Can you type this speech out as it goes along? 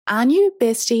Our new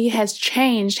bestie has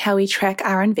changed how we track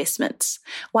our investments.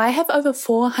 Why have over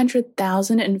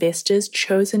 400,000 investors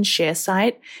chosen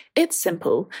ShareSite? It's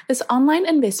simple. This online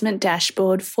investment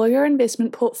dashboard for your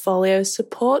investment portfolio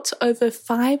supports over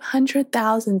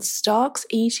 500,000 stocks,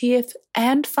 ETFs,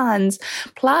 and funds,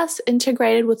 plus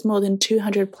integrated with more than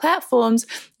 200 platforms,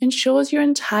 ensures your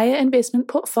entire investment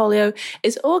portfolio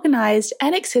is organized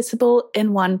and accessible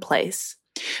in one place.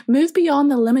 Move beyond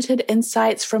the limited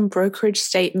insights from brokerage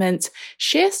statements.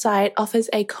 ShareSite offers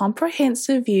a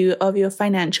comprehensive view of your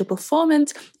financial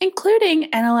performance, including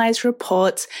analyzed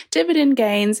reports, dividend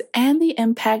gains, and the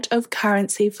impact of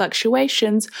currency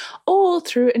fluctuations, all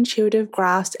through intuitive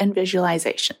graphs and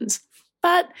visualizations.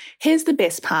 But here's the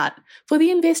best part. For the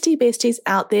investy besties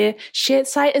out there,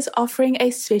 ShareSite is offering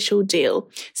a special deal.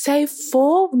 Save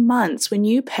 4 months when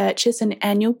you purchase an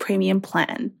annual premium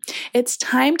plan. It's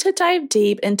time to dive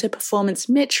deep into performance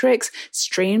metrics,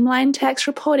 streamline tax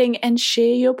reporting, and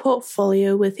share your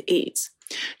portfolio with ease.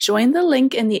 Join the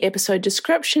link in the episode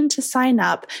description to sign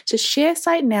up to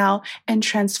ShareSite now and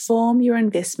transform your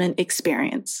investment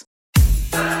experience.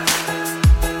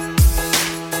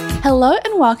 Hello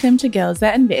and welcome to Girls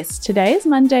That Invest. Today is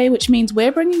Monday, which means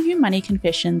we're bringing you Money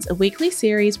Confessions, a weekly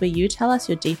series where you tell us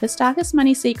your deepest, darkest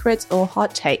money secrets or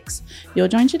hot takes. You're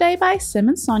joined today by Sim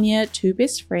and Sonia, two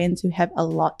best friends who have a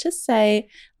lot to say.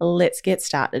 Let's get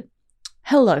started.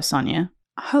 Hello, Sonia.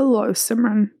 Hello,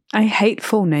 Simran. I hate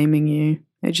full naming you.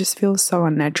 It just feels so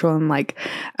unnatural and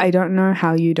I don't know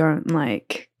how you don't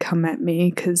come at me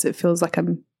because it feels like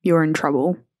you're in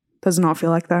trouble. Does not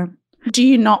feel like that. Do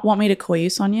you not want me to call you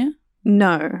Sonia?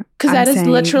 No. Because that is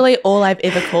literally all I've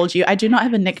ever called you. I do not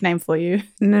have a nickname for you.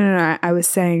 No. I was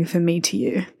saying for me to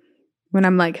you. When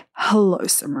I'm like, hello,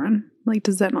 Simran.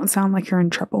 Does that not sound like you're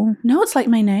in trouble? No, it's like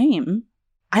my name.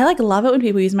 I love it when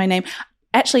people use my name.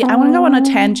 Actually, I want to go on a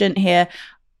tangent here.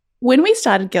 When we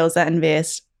started Girls That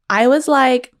Invest, I was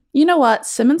like, you know what?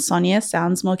 Sim and Sonia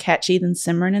sounds more catchy than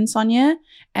Simran and Sonia.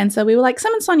 And so we were like,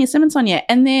 Sim and Sonia, Sim and Sonia.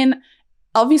 And then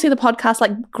obviously the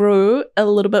podcast grew a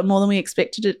little bit more than we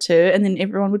expected it to. And then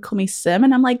everyone would call me Sim.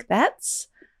 And I'm like, that's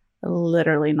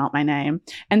literally not my name.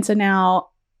 And so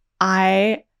now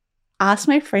I asked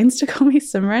my friends to call me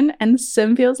Simran, and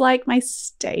Sim feels like my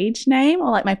stage name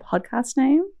or my podcast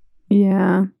name.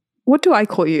 Yeah. What do I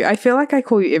call you? I feel like I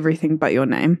call you everything but your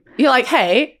name. You're like,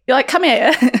 hey. You're like, come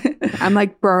here. I'm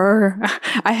like, bro.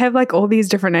 I have all these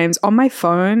different names. On my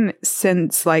phone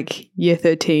since year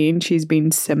 13, she's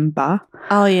been Simba.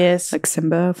 Oh, yes.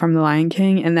 Simba from The Lion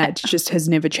King. And that just has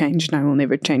never changed and I will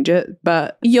never change it.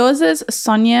 But yours is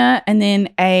Sonia and then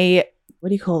what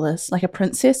do you call this? A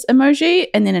princess emoji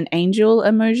and then an angel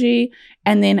emoji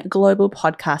and then global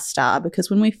podcast star. Because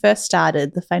when we first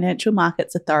started, the Financial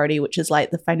Markets Authority, which is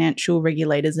the financial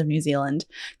regulators of New Zealand,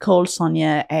 called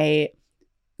Sonia a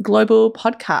global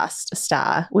podcast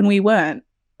star when we weren't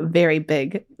very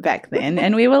big back then.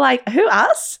 And we were like, who,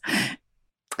 us?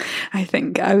 I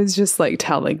think I was just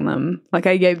telling them, I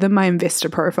gave them my investor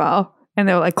profile. And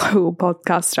they were like, global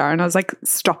podcast star. And I was like,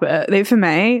 stop it. They're for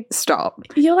me. Stop.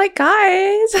 You're like,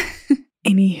 guys.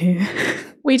 Anywho.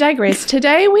 We digress.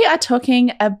 Today we are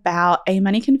talking about a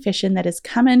money confession that has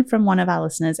come in from one of our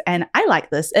listeners. And I like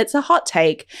this. It's a hot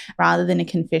take rather than a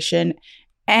confession.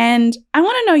 And I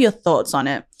want to know your thoughts on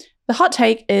it. The hot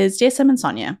take is, dear Sim and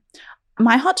Sonia,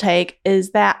 my hot take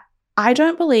is that I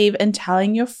don't believe in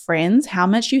telling your friends how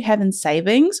much you have in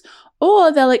savings,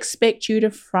 or they'll expect you to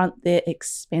front their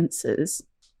expenses.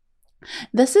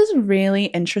 This is really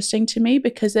interesting to me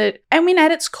because at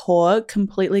its core,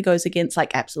 completely goes against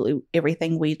absolutely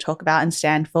everything we talk about and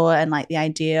stand for, and the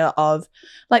idea of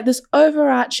this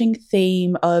overarching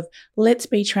theme of let's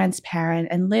be transparent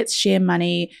and let's share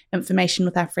money information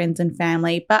with our friends and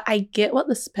family. But I get what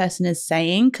this person is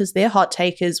saying because their hot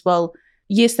take is, well,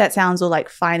 yes, that sounds all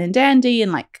fine and dandy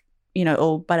and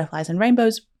all butterflies and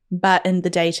rainbows. But in the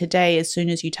day-to-day, as soon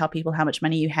as you tell people how much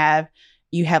money you have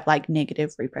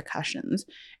negative repercussions.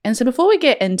 And so before we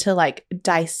get into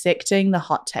dissecting the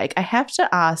hot take, I have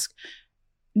to ask,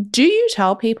 do you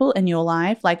tell people in your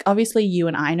life, obviously you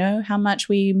and I know how much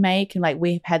we make and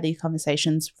we've had these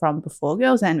conversations from before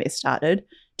Girls That Invest started.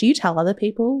 Do you tell other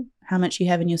people how much you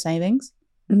have in your savings?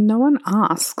 No one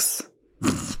asks.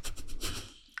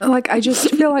 I just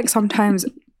feel sometimes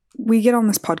we get on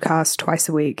this podcast twice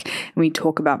a week and we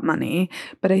talk about money.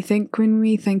 But I think when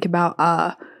we think about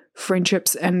our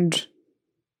friendships and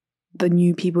the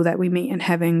new people that we meet and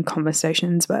having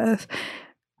conversations with,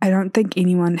 I don't think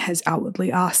anyone has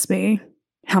outwardly asked me,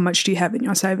 how much do you have in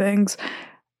your savings?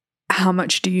 How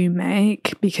much do you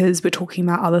make? Because we're talking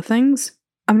about other things.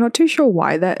 I'm not too sure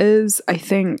why that is. I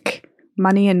think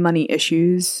money and money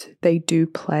issues, they do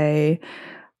play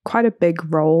quite a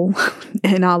big role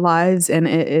in our lives, and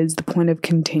it is the point of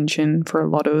contention for a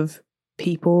lot of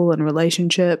people and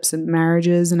relationships and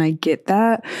marriages, and I get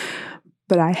that,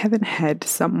 but I haven't had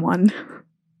someone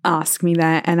ask me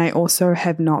that, and I also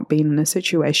have not been in a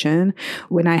situation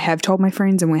when I have told my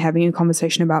friends and we're having a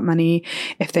conversation about money,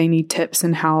 if they need tips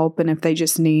and help, and if they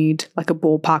just need like a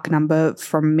ballpark number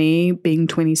from me, being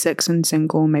 26 and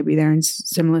single, maybe they're in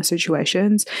similar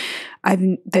situations,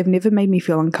 they've never made me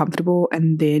feel uncomfortable,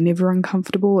 and they're never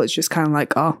uncomfortable. It's just kind of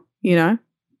like, oh, you know,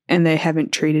 and they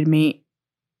haven't treated me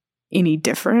any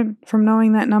different from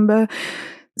knowing that number.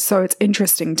 So it's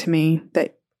interesting to me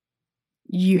that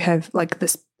you have like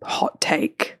this hot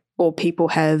take, or people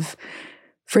have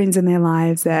friends in their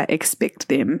lives that expect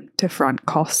them to front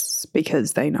costs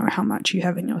because they know how much you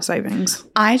have in your savings.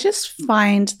 I just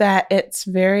find that it's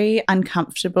very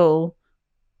uncomfortable.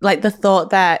 Like the thought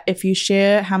that if you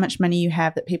share how much money you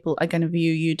have, that people are going to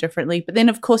view you differently. But then,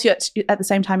 of course, at the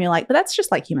same time, you're like, but that's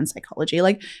just like human psychology.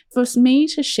 Like for me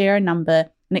to share a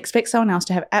number and expect someone else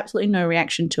to have absolutely no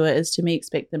reaction to it is to me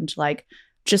expect them to like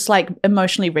just like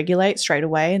emotionally regulate straight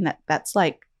away. And that's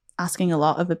like asking a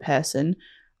lot of a person.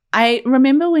 I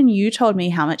remember when you told me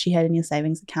how much you had in your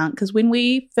savings account, because when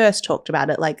we first talked about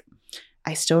it, like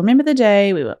I still remember the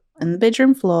day we were in the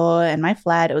bedroom floor in my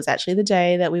flat. It was actually the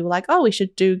day that we were like, oh, we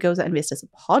should do Girls That Invest as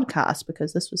a podcast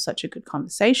because this was such a good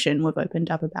conversation. We've opened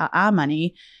up about our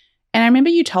money. And I remember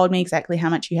you told me exactly how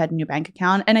much you had in your bank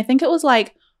account. And I think it was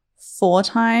like 4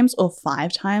 times or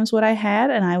 5 times what I had.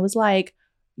 And I was like,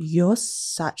 you're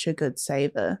such a good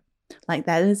saver. Like,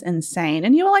 that is insane.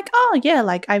 And you were like, oh, yeah,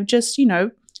 like I've just, you know,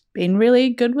 been really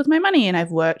good with my money and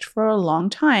I've worked for a long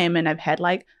time and I've had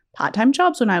like part-time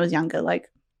jobs when I was younger. Like,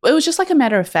 it was just like a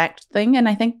matter of fact thing. And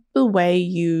I think the way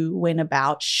you went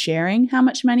about sharing how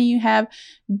much money you have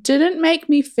didn't make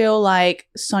me feel like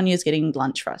Sonia's getting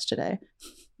lunch for us today.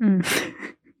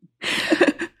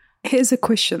 Here's a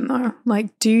question though.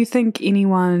 Like, do you think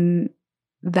anyone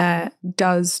that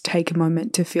does take a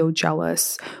moment to feel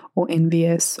jealous or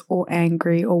envious or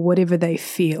angry or whatever they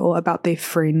feel about their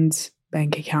friends'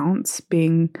 bank accounts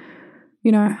being,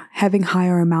 you know, having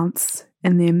higher amounts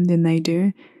in them than they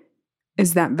do,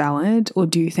 is that valid, or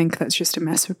do you think that's just a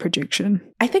massive projection?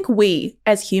 I think we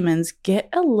as humans get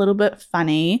a little bit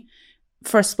funny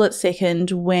for a split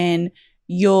second when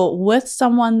you're with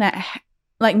someone that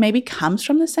like maybe comes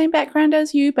from the same background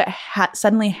as you, but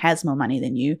suddenly has more money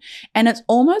than you. And it's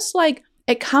almost like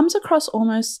it comes across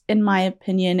almost, in my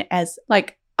opinion, as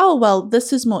like, oh, well,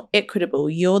 this is more equitable.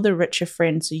 You're the richer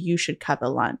friend, so you should cover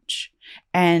lunch.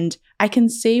 And I can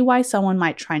see why someone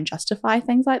might try and justify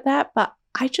things like that, but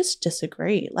I just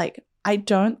disagree. Like, I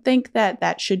don't think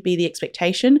that should be the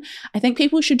expectation. I think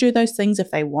people should do those things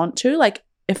if they want to. Like,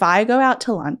 if I go out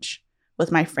to lunch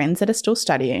with my friends that are still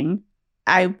studying,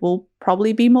 I will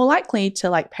probably be more likely to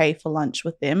like pay for lunch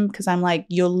with them because I'm like,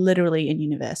 you're literally in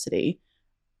university.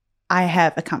 I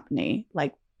have a company.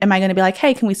 Like, am I going to be like,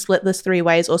 hey, can we split this 3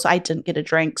 ways? Also, I didn't get a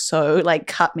drink, so like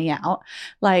cut me out.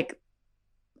 Like,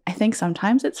 I think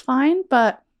sometimes it's fine,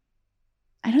 but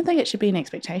I don't think it should be an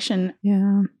expectation.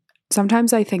 Yeah.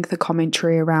 Sometimes I think the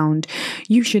commentary around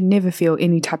you should never feel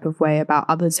any type of way about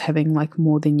others having like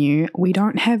more than you. We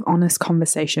don't have honest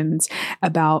conversations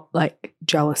about like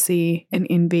jealousy and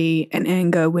envy and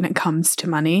anger when it comes to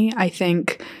money. I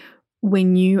think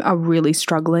when you are really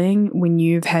struggling, when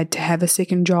you've had to have a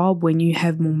second job, when you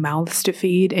have more mouths to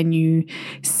feed and you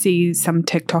see some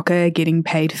TikToker getting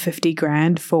paid 50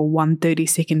 grand for one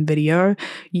 30-second video,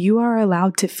 you are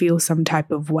allowed to feel some type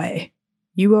of way.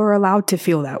 You are allowed to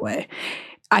feel that way.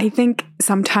 I think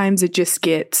sometimes it just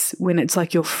gets when it's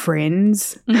like your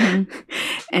friends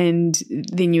and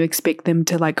then you expect them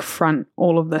to like front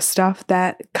all of this stuff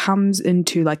that comes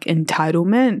into like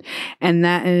entitlement, and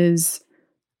that is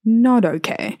not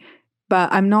okay.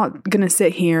 But I'm not going to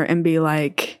sit here and be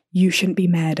like, you shouldn't be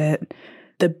mad at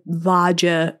the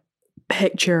larger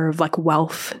picture of like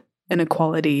wealth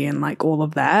inequality and like all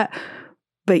of that.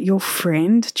 But your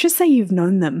friend, just say you've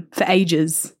known them for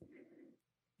ages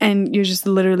and you're just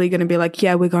literally going to be like,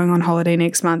 yeah, we're going on holiday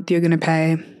next month. You're going to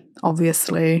pay,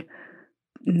 obviously.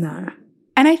 No.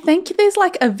 And I think there's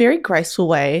like a very graceful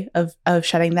way of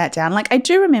shutting that down. Like, I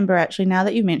do remember actually, now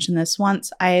that you mentioned this,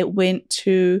 once I went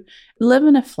to live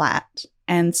in a flat.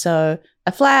 And so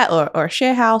a flat or a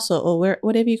share house or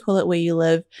whatever you call it where you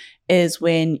live is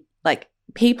when like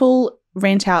people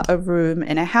rent out a room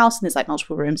in a house and there's like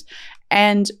multiple rooms.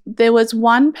 And there was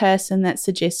one person that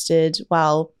suggested,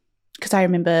 well, because I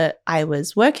remember I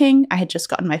was working, I had just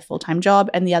gotten my full-time job,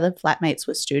 and the other flatmates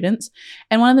were students.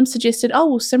 And one of them suggested, oh,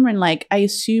 well, Simran, like, I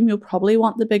assume you'll probably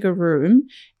want the bigger room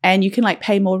and you can like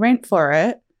pay more rent for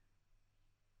it.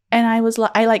 And I was like,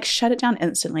 I like shut it down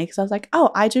instantly because I was like, oh,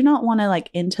 I do not want to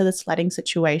like enter this letting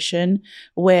situation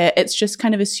where it's just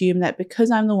kind of assumed that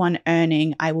because I'm the one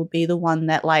earning, I will be the one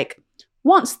that like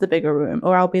wants the bigger room,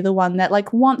 or I'll be the one that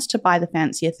like wants to buy the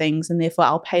fancier things and therefore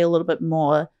I'll pay a little bit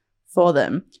more for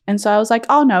them. And so I was like,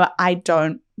 oh no, I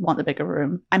don't want the bigger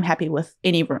room. I'm happy with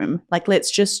any room. Like,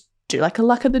 let's just do like a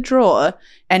luck of the draw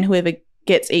and whoever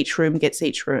gets each room gets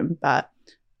each room. But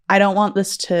I don't want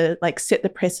this to like set the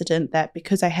precedent that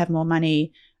because I have more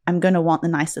money, I'm going to want the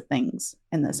nicer things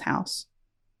in this house.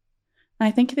 And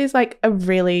I think there's like a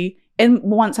really, and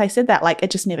once I said that, like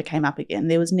it just never came up again.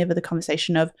 There was never the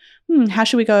conversation of, how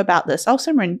should we go about this? Oh,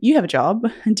 Simran, you have a job.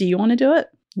 Do you want to do it?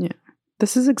 Yeah.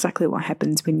 This is exactly what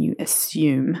happens when you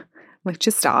assume. Like,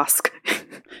 just ask.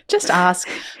 Just ask.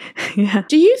 Yeah.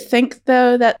 Do you think,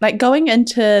 though, that like going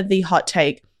into the hot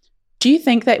take, do you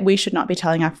think that we should not be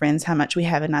telling our friends how much we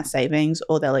have in our savings,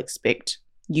 or they'll expect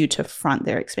you to front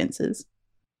their expenses?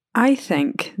 I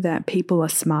think that people are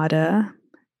smarter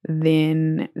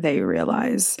than they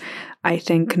realize. I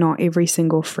think not every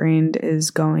single friend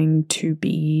is going to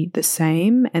be the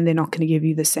same, and they're not going to give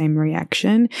you the same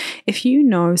reaction. If you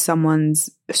know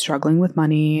someone's struggling with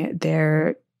money,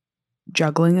 they're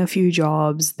juggling a few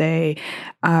jobs, they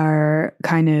are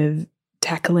kind of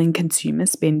tackling consumer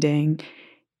spending,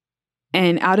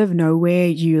 and out of nowhere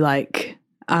you like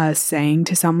are saying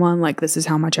to someone like, this is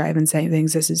how much I have in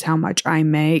savings, this is how much I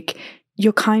make,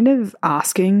 you're kind of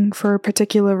asking for a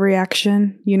particular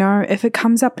reaction, you know? If it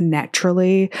comes up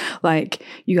naturally, like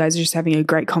you guys are just having a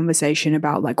great conversation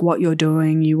about like what you're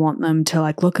doing, you want them to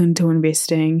like look into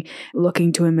investing, look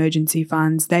into emergency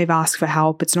funds, they've asked for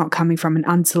help, it's not coming from an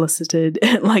unsolicited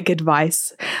like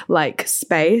advice like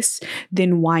space,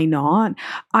 then why not?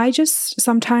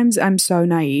 Sometimes I'm so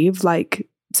naive, like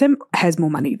Sim has more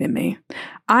money than me.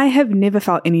 I have never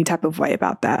felt any type of way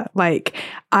about that. Like,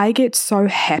 I get so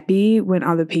happy when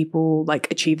other people like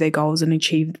achieve their goals and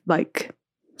achieve like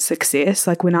success.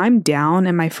 Like when I'm down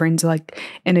and my friends are like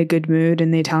in a good mood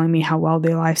and they're telling me how well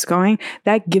their life's going,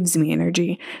 that gives me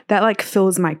energy. That like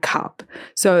fills my cup.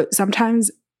 So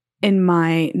sometimes in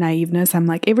my naiveness, I'm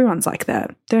like, everyone's like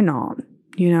that. They're not,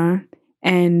 you know?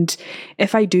 And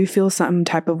if I do feel some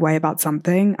type of way about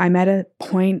something, I'm at a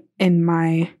point in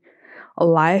my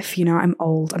life, you know, I'm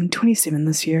old. I'm 27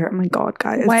 this year. Oh my God,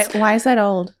 guys. Why is that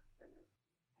old?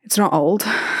 It's not old,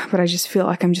 but I just feel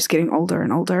like I'm just getting older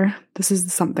and older. This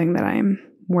is something that I'm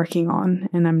working on,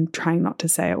 and I'm trying not to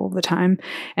say it all the time.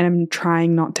 And I'm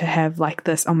trying not to have like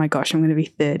this, oh my gosh, I'm going to be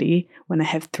 30 when I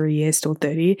have 3 years till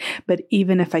 30. But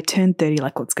even if I turn 30,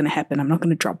 like what's going to happen? I'm not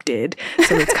going to drop dead.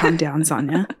 So let's calm down,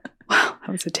 Sonia. Wow,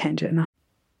 that was a tangent.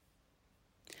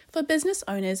 For business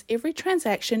owners, every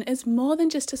transaction is more than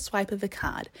just a swipe of a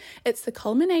card. It's the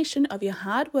culmination of your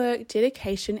hard work,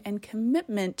 dedication, and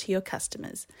commitment to your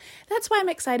customers. That's why I'm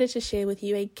excited to share with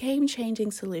you a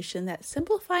game-changing solution that's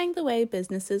simplifying the way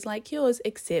businesses like yours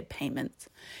accept payments.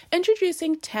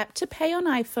 Introducing Tap to Pay on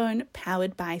iPhone,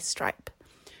 powered by Stripe.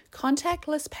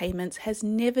 Contactless payments has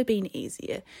never been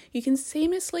easier. You can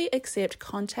seamlessly accept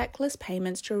contactless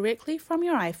payments directly from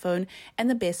your iPhone, and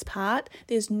the best part,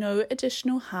 there's no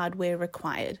additional hardware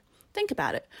required. Think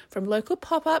about it. From local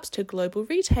pop-ups to global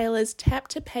retailers, Tap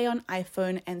to Pay on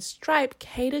iPhone and Stripe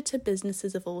cater to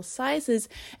businesses of all sizes,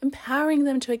 empowering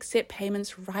them to accept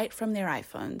payments right from their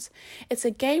iPhones. It's a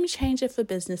game changer for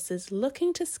businesses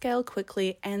looking to scale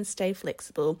quickly and stay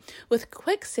flexible, with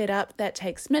quick setup that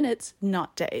takes minutes,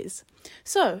 not days.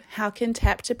 So, how can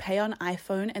Tap to Pay on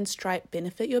iPhone and Stripe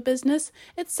benefit your business?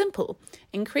 It's simple.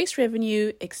 Increased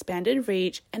revenue, expanded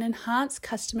reach, and enhanced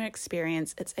customer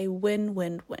experience. It's a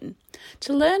win-win-win.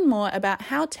 To learn more about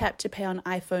how Tap to Pay on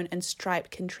iPhone and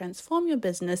Stripe can transform your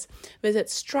business,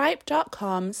 visit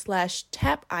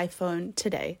stripe.com/tapiphone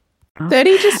today.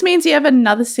 30 just means you have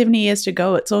another 70 years to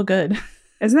go. It's all good.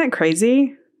 Isn't that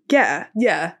crazy? Yeah.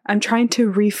 I'm trying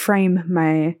to reframe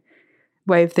my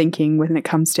way of thinking when it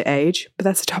comes to age, but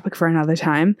that's a topic for another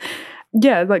time.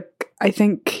 Yeah, like I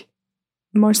think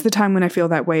most of the time when I feel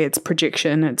that way, it's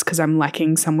projection. It's because I'm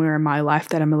lacking somewhere in my life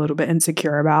that I'm a little bit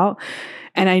insecure about.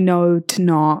 And I know to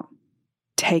not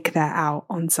take that out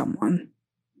on someone,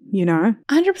 you know?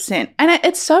 100%. And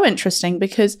it's so interesting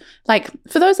because, like,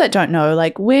 for those that don't know,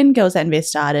 like, when Girls That Invest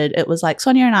started, it was like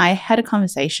Sonia and I had a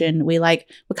conversation. We're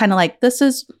kind of like, this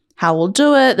is how we'll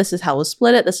do it. This is how we'll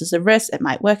split it. This is the risk. It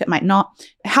might work. It might not.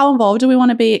 How involved do we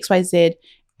want to be? XYZ.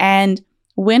 And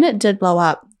when it did blow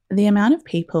up, the amount of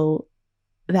people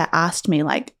that asked me,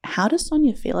 like, how does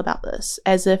Sonia feel about this?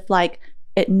 As if, like,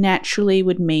 it naturally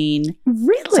would mean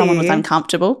Really? someone was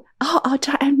uncomfortable.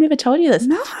 I've never told you this.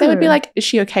 No. They would be like, is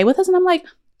she okay with us? And I'm like,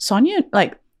 Sonia,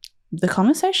 like, the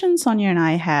conversation Sonia and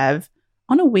I have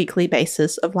on a weekly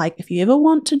basis of, like, if you ever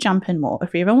want to jump in more,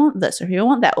 if you ever want this, or if you ever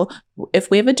want that, or if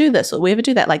we ever do this, or we ever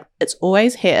do that, like, it's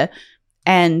always here.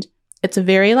 And it's a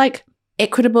very, like,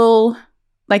 equitable,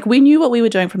 like, we knew what we were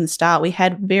doing from the start. We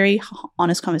had very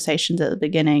honest conversations at the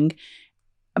beginning.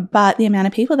 But the amount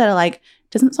of people that are like,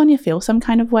 doesn't Sonia feel some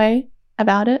kind of way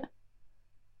about it?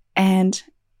 And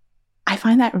I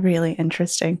find that really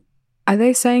interesting. Are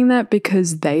they saying that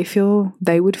because they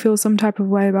would feel some type of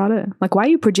way about it? Like, why are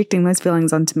you projecting those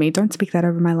feelings onto me? Don't speak that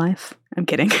over my life. I'm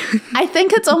kidding. I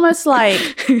think it's almost like,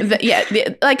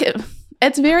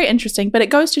 it's very interesting, but it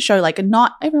goes to show, like,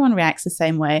 not everyone reacts the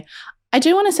same way. I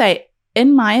do want to say,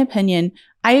 in my opinion,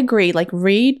 I agree, like,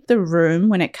 read the room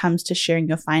when it comes to sharing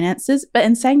your finances. But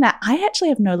in saying that, I actually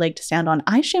have no leg to stand on.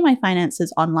 I share my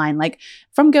finances online, like,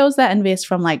 from Girls That Invest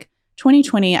from, like,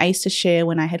 2020, I used to share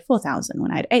when I had 4,000,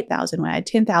 when I had 8,000, when I had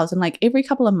 10,000. Like, every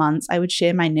couple of months, I would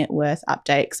share my net worth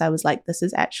update because I was like, this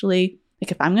is actually,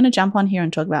 like, if I'm going to jump on here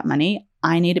and talk about money,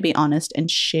 I need to be honest and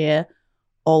share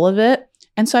all of it.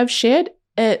 And so I've shared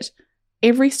it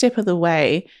every step of the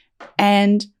way.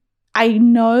 And I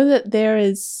know that there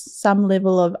is some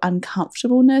level of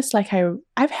uncomfortableness. Like,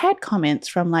 I've had comments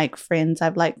from, like, friends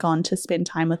I've, like, gone to spend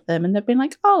time with them, and they've been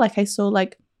like, oh, like, I saw,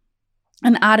 like,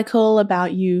 an article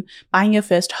about you buying your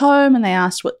first home, and they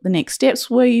asked what the next steps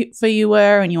for you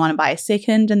were, and you want to buy a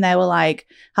second, and they were like,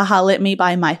 haha, let me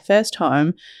buy my first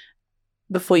home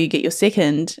before you get your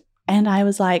second. And I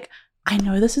was like, I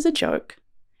know this is a joke.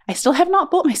 I still have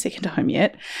not bought my second home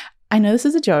yet. I know this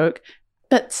is a joke,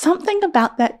 but something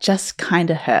about that just kind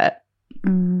of hurt.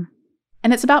 And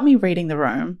it's about me reading the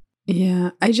room. Yeah,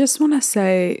 I just want to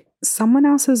say, someone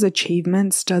else's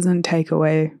achievements doesn't take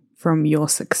away from your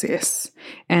success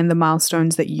and the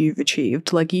milestones that you've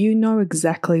achieved. Like, you know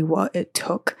exactly what it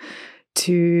took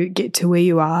to get to where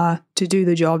you are, to do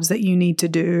the jobs that you need to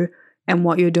do, and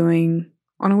what you're doing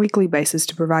on a weekly basis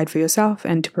to provide for yourself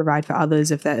and to provide for others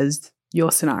if that is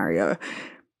your scenario.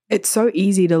 It's so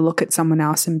easy to look at someone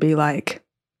else and be like,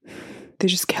 they're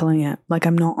just killing it. Like,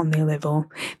 I'm not on their level.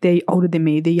 They're older than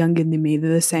me. They're younger than me.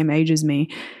 They're the same age as me.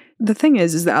 The thing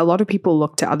is that a lot of people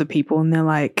look to other people and they're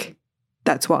like,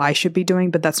 that's what I should be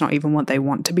doing, but that's not even what they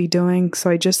want to be doing.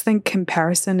 So I just think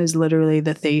comparison is literally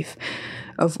the thief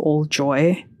of all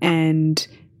joy, and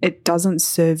it doesn't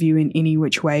serve you in any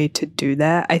which way to do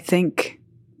that. I think,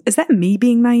 is that me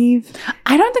being naive?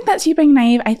 I don't think that's you being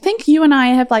naive. I think you and I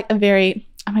have, like, a very,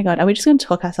 oh my God, are we just going to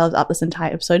talk ourselves up this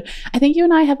entire episode? I think you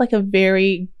and I have, like, a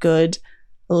very good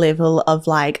level of,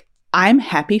 like, I'm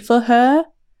happy for her,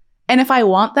 and if I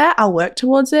want that, I'll work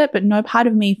towards it, but no part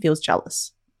of me feels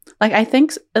jealous. Like, I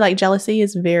think, like, jealousy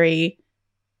is very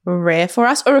rare for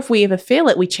us, or if we ever feel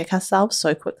it, we check ourselves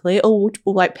so quickly, or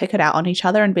we'll like, pick it out on each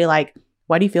other and be like,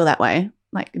 why do you feel that way?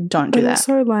 Like, don't do that.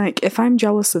 But also, like, if I'm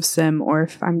jealous of Sim, or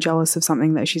if I'm jealous of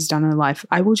something that she's done in her life,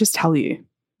 I will just tell you.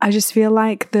 I just feel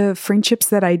like the friendships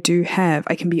that I do have,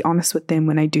 I can be honest with them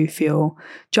when I do feel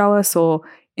jealous or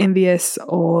envious,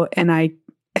 and I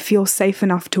feel safe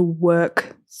enough to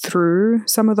work through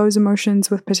some of those emotions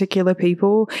with particular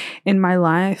people in my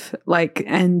life, like,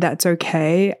 and that's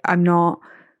okay. I'm not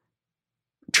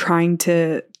trying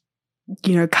to,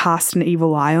 you know, cast an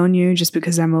evil eye on you just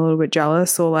because I'm a little bit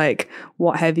jealous or like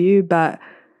what have you, but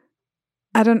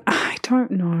I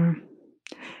don't know.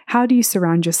 How do you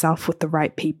surround yourself with the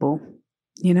right people,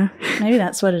 you know? Maybe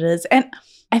that's what it is. And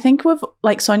I think we've,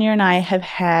 like, Sonia and I have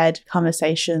had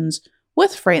conversations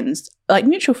with friends, like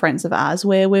mutual friends of ours,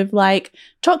 where we've like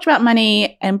talked about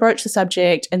money and broached the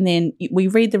subject, and then we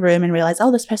read the room and realize,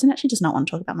 oh, this person actually does not want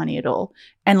to talk about money at all.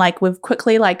 And like we've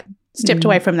quickly like stepped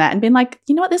away from that and been like,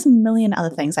 you know what, there's a million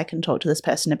other things I can talk to this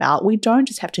person about. We don't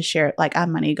just have to share it like our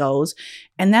money goals,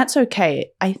 and that's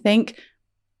okay. I think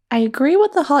I agree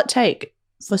with the hot take.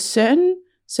 For certain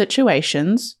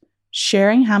situations,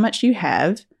 sharing how much you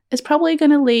have is probably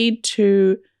going to lead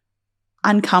to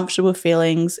uncomfortable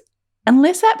feelings.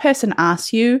 Unless that person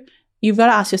asks you, you've got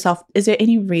to ask yourself, is there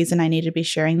any reason I need to be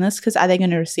sharing this? Because are they going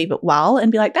to receive it well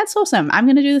and be like, that's awesome, I'm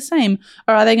going to do the same?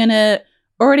 Or are they going to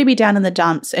already be down in the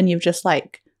dumps and you've just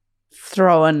like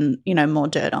thrown, you know, more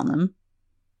dirt on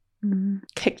them,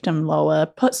 kicked them lower,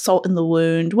 put salt in the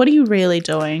wound? What are you really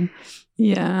doing?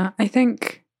 Yeah, I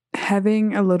think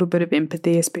having a little bit of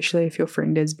empathy, especially if your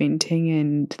friend is venting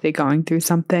and they're going through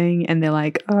something and they're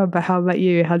like, oh, but how about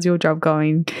you? How's your job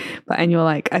going? And you're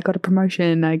like, I got a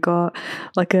promotion. I got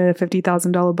like a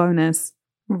 $50,000 bonus.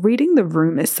 reading the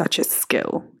room is such a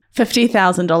skill.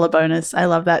 $50,000 bonus. I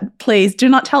love that. Please do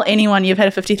not tell anyone you've had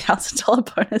a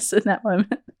 $50,000 bonus in that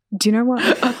moment. Do you know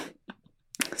what?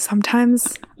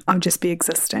 Sometimes I'll just be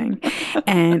existing.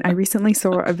 And I recently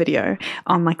saw a video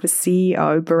on like the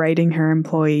CEO berating her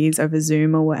employees over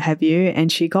Zoom or what have you. And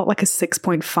she got like a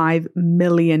 $6.5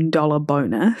 million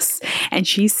bonus. And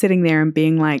she's sitting there and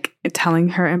being like, telling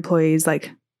her employees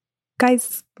like,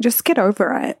 guys, just get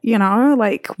over it. You know,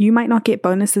 like you might not get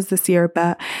bonuses this year,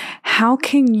 but how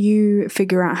can you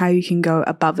figure out how you can go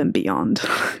above and beyond?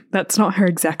 That's not her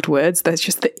exact words. That's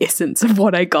just the essence of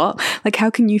what I got. Like,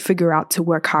 how can you figure out to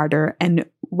work harder and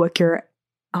work your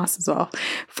asses off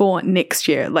for next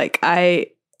year? Like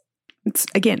it's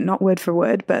again, not word for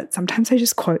word, but sometimes I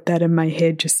just quote that in my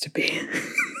head just to be.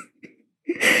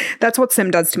 That's what Sim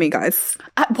does to me, guys.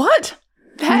 What?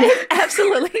 That is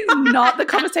absolutely not the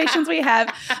conversations we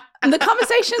have. And the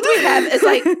conversations we have is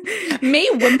like me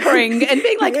whimpering and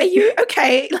being like, are you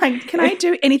okay? Like, can I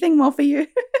do anything more for you?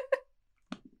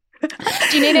 Do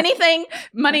you need anything?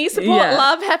 Money, support,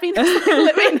 love, happiness? Like,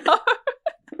 let me know.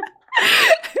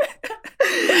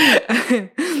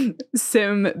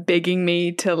 Sim begging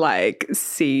me to like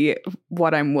see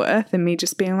what I'm worth and me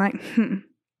just being like,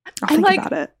 I'll think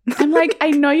about it. I'm like,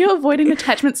 I know your avoiding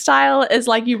attachment style is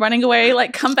like you running away,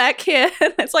 like come back here.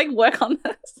 Let's like work on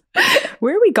this.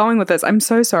 Where are we going with this? I'm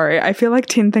so sorry. I feel like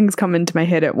 10 things come into my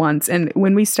head at once. And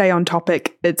when we stay on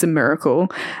topic, it's a miracle.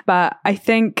 But I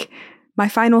think my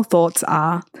final thoughts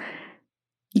are,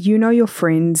 you know your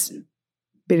friends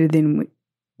better than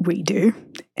we do.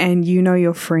 And you know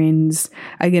your friends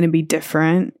are going to be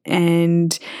different.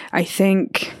 And I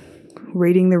think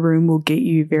reading the room will get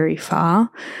you very far.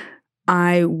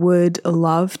 I would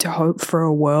love to hope for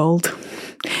a world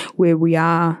where we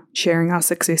are sharing our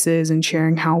successes and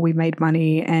sharing how we made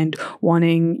money and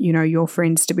wanting, you know, your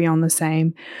friends to be on the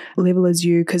same level as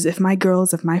you. Because if my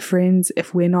friends,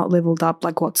 if we're not leveled up,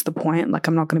 like what's the point? Like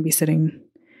I'm not going to be sitting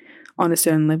on a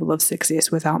certain level of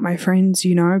success without my friends,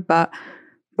 you know, but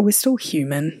we're still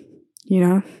human, you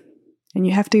know, and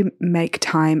you have to make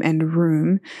time and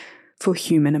room for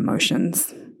human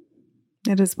emotions.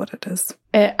 It is what it is.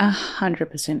 It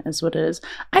 100% is what it is.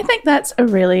 I think that's a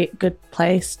really good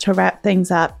place to wrap things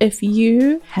up. If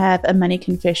you have a money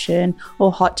confession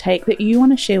or hot take that you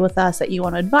want to share with us, that you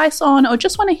want advice on, or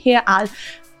just want to hear our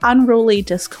unruly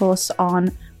discourse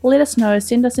on, let us know.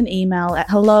 Send us an email at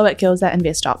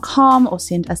hello@girlsthatinvest.com or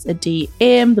send us a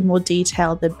DM. The more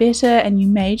detailed, the better, and you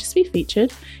may just be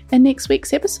featured in next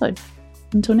week's episode.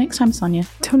 Until next time, Sonia.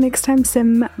 Till next time,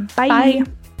 Sim. Bye. Bye.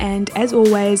 And as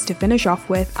always, to finish off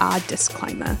with our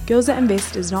disclaimer. Girls That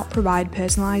Invest does not provide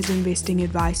personalised investing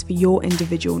advice for your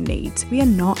individual needs. We are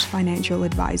not financial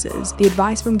advisors. The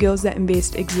advice from Girls That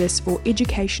Invest exists for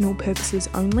educational purposes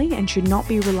only and should not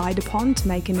be relied upon to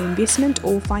make an investment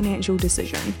or financial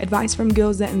decision. Advice from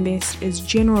Girls That Invest is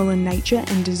general in nature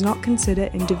and does not consider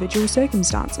individual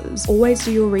circumstances. Always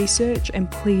do your research and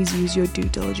please use your due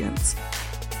diligence.